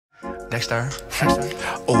Dexter.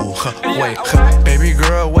 Oh, wait, baby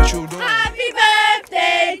girl, what you doing? Happy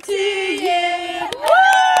birthday to you.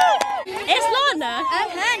 It's Lana.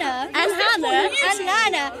 And Hannah. And Hannah. And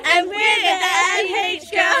Lana. And we're the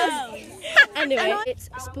LH girls. Anyway, it's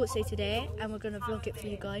sports day today, and we're gonna vlog it for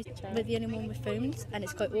you guys. We're the only one with phones, and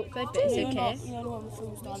it's quite awkward, but it's okay.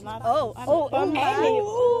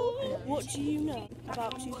 What do you know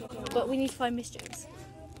about Tupac? But we need to find Miss Jones.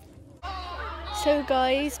 So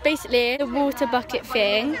guys, basically the water bucket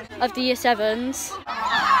thing of the year 7s.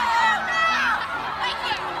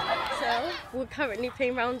 So we're currently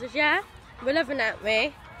playing rounds of yeah. We're loving at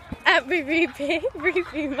me. At Ruby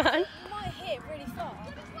man.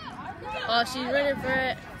 Oh, she's running for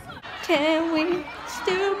it. Can we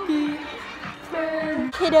still be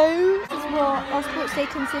friends? Kiddos, this is what our sports day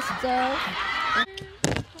consists of.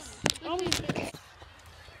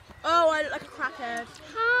 Oh, I look like a crackhead.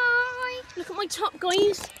 Hi. Look at my top,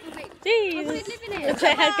 guys. Jeez.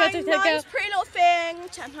 Okay, head go. Mine's Pretty Little Thing,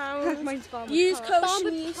 £10. Mine's Farmer Use Park. code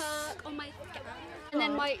Farmer Shanice. Park on my and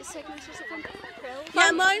then my second is from Krill.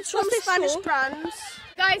 Yeah, mine's from What's this Spanish for? brands.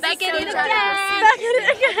 Guys, Back in it again. Back at it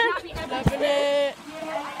again. Loving it.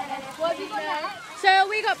 What have you got next? So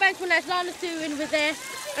we got bench one as Lana's doing with this.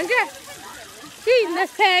 And yeah. Jeez,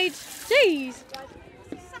 this page. Jeez.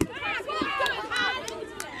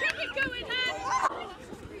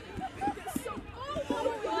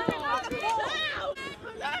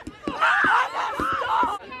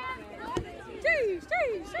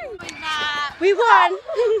 We won!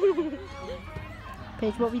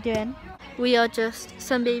 Paige, what are we doing? We are just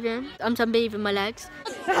sunbathing. I'm sunbathing my legs.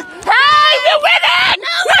 Hey, we're winning!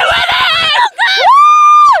 We're winning!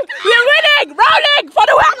 We're winning! Rolling for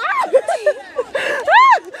the win!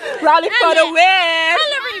 Rolling for the win!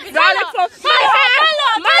 Rolling for my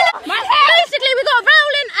hair! Basically, we got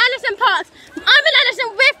Rowling, Alison Parks. I'm in Alison.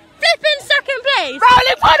 We're flipping second place.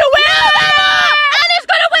 Rolling for the win! Alice's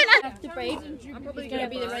gonna win! After break, I'm probably gonna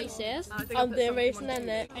be the racist. I'm the racing, isn't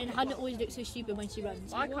it? And Hannah always looks so stupid when she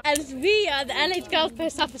runs. And we are the LH Girls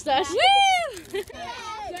First Officers. Woo!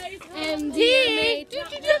 MDMA.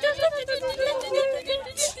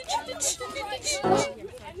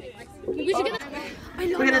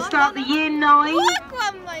 We're going to start the year 9,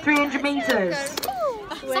 300 metres.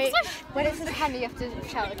 Wait, when it's in the candy, you have to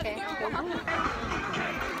shout, okay?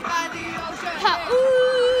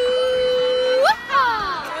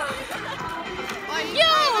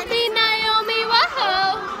 Naomi, Naomi,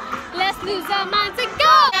 whoa. Let's lose our minds and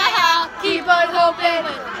go. Keep on hoping.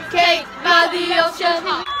 Kate by the ocean.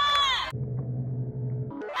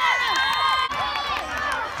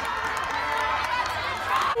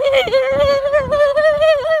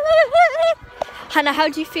 Hannah, how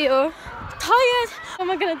do you feel? Tired. What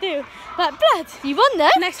am I gonna do? Like blood. You won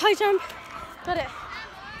there? Next high jump. Got it.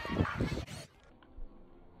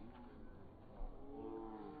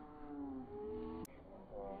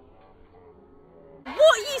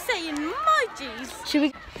 What are you saying, my G's? Should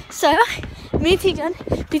we? So, me and Tegan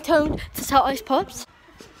be told to sell ice pops.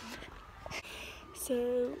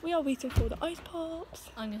 So we are waiting for the ice pops.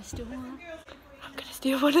 I'm gonna steal one. I'm gonna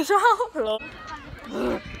steal one as well.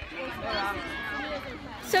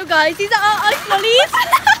 So guys, these are our ice lollies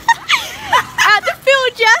at the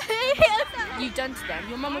field, yeah. You've done to them.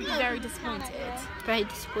 Your mum would be very disappointed. Very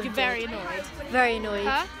disappointed. You're very annoyed. Very annoyed.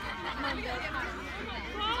 Huh?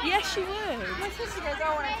 Yes, she would.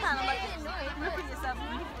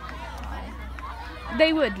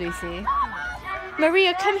 They would, Lucy.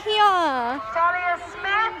 Maria, come here.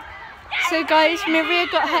 So guys, Maria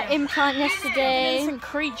got her implant yesterday. Innocent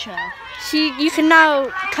creature. You can now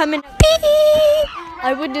come in.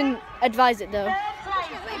 I wouldn't advise it though.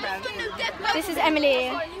 This is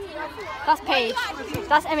Emily. That's Paige.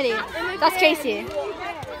 That's Emily. That's Casey.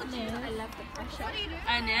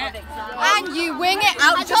 And you wing it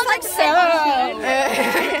out just like so.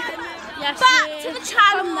 Yes, Back to the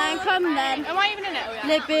channel. Come then. Am I even in it?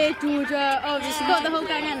 Libby, Georgia, oh, just got the whole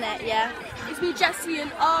gang in it, yeah. It's me, Jessie,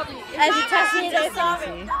 and Ari. As you test me, there's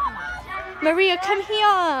Ari. Maria, come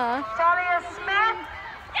here.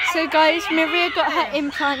 So guys, Maria got her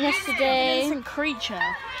implant yesterday. Innocent creature.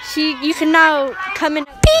 You can now come in.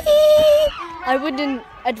 I wouldn't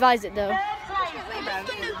advise it though.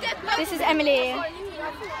 This is Emily.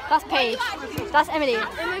 That's Paige. That's Emily.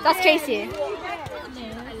 That's Casey.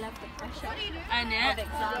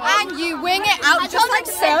 And you wing it out just like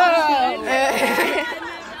so.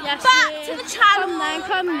 Yes, Back to the channel.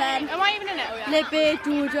 Come then. Am I even in it? Libby,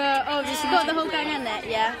 Georgia, oh, just got the whole gang in it,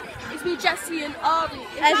 yeah. It's me, Jessie, and Ari.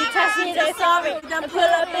 As you test me, there's Ari. Then pull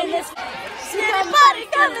up in this. See the body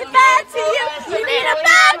coming back to you. You need a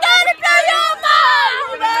man to blow your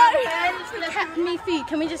mind. kept me food.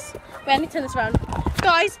 Can we just... Wait, I need to turn this around.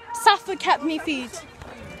 Guys, Safa kept me food.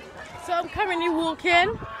 So I'm currently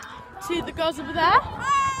walking to the girls over there.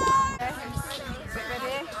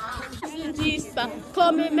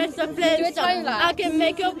 Call me Mr. Flintstone. I can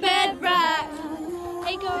make your bed right.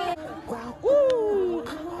 Hey, girl. Ooh.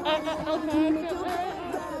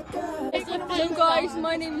 Hello guys,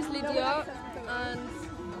 my name is Lydia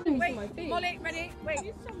and Wait, Molly, ready?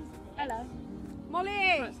 Wait. Hello.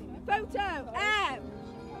 Molly, photo.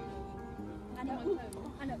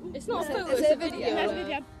 it's not a photo, it's a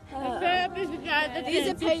video. These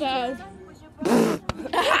are pages.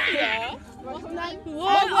 My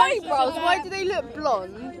eyebrows, why do they look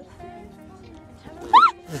blonde?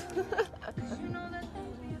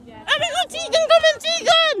 Oh my god, Tegan, come on,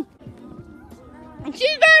 Tegan!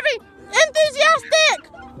 She's very enthusiastic!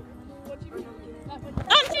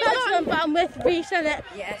 But I'm with Reese, isn't it?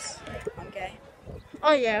 Yes, I'm gay.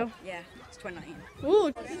 Oh yeah. Yeah, it's 2019.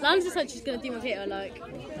 Ooh, Lana decided she's gonna do my hair like.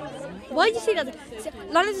 Why did you say that?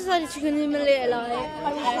 Lana decided she's going to do my little like.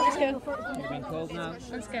 Let's go.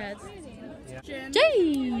 I'm scared.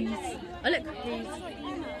 Jeez! Oh look.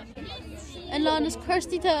 And Lana's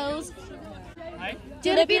crusty toes. Do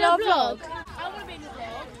you want to be in our vlog?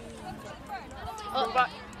 Oh,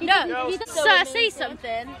 no, you can say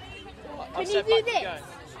something. Can you do this?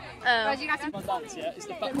 Dance, yeah? It's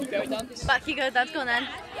the back you go dance. Back you go dance, go on then.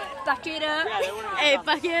 Back it up. Hey,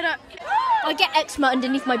 back it up. I get eczema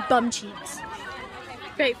underneath my bum cheeks.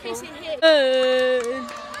 Grateful.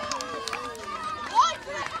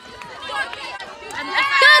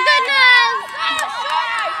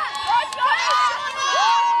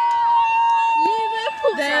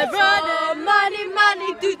 They're running, money,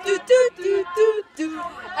 money, do, do, do, do, do, do,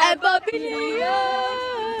 and Babylon.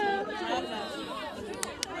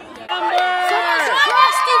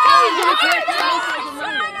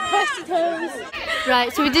 Crusty toes.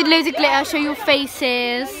 Right, so we did loads of glitter. Show your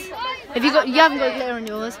faces. If you haven't got glitter on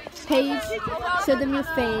yours. Paige, show them your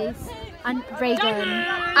face. And Reagan.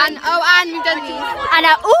 And we've done these. And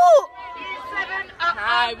ooh!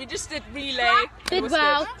 Hi, we just did relay. Did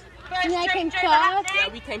well. And I came first. Yeah,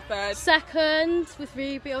 we came third. Second with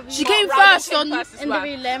Ruby. She came first on in the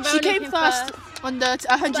relay. She came first on the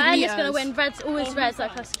 100 But Anna's meters. gonna win. Red's always Red's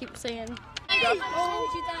like us keep saying. We're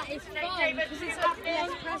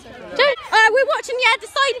watching,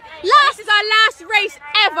 decide last. This is our last race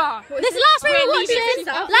ever. This last race we're watching.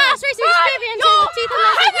 Last race in Australia until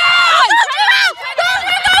 2000.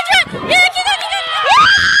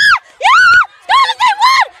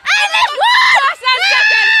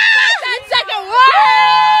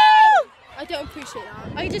 I don't appreciate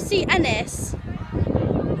that. I just see Ennis.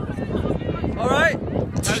 Alright,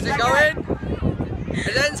 how's it going?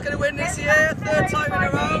 Is Ennis going to win this year? Third time in a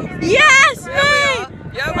row? Yes, Yeah, we are.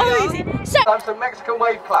 Yeah, we are. easy. So, Time for Mexican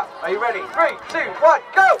wave clap. Are you ready? 3, 2, 1,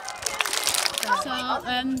 go!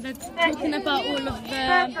 they're talking about all of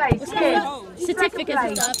the certificates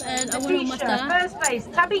and stuff, and I won all my stuff. First place,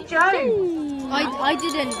 Tabby Jones. I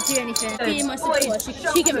didn't do anything. Being my support,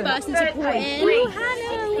 she came first and supporting.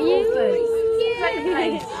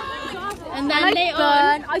 And then later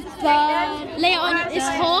on, it's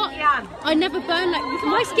hot. I never burn, like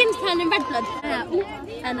my skin's turning red blood.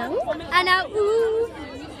 Anna, ooh.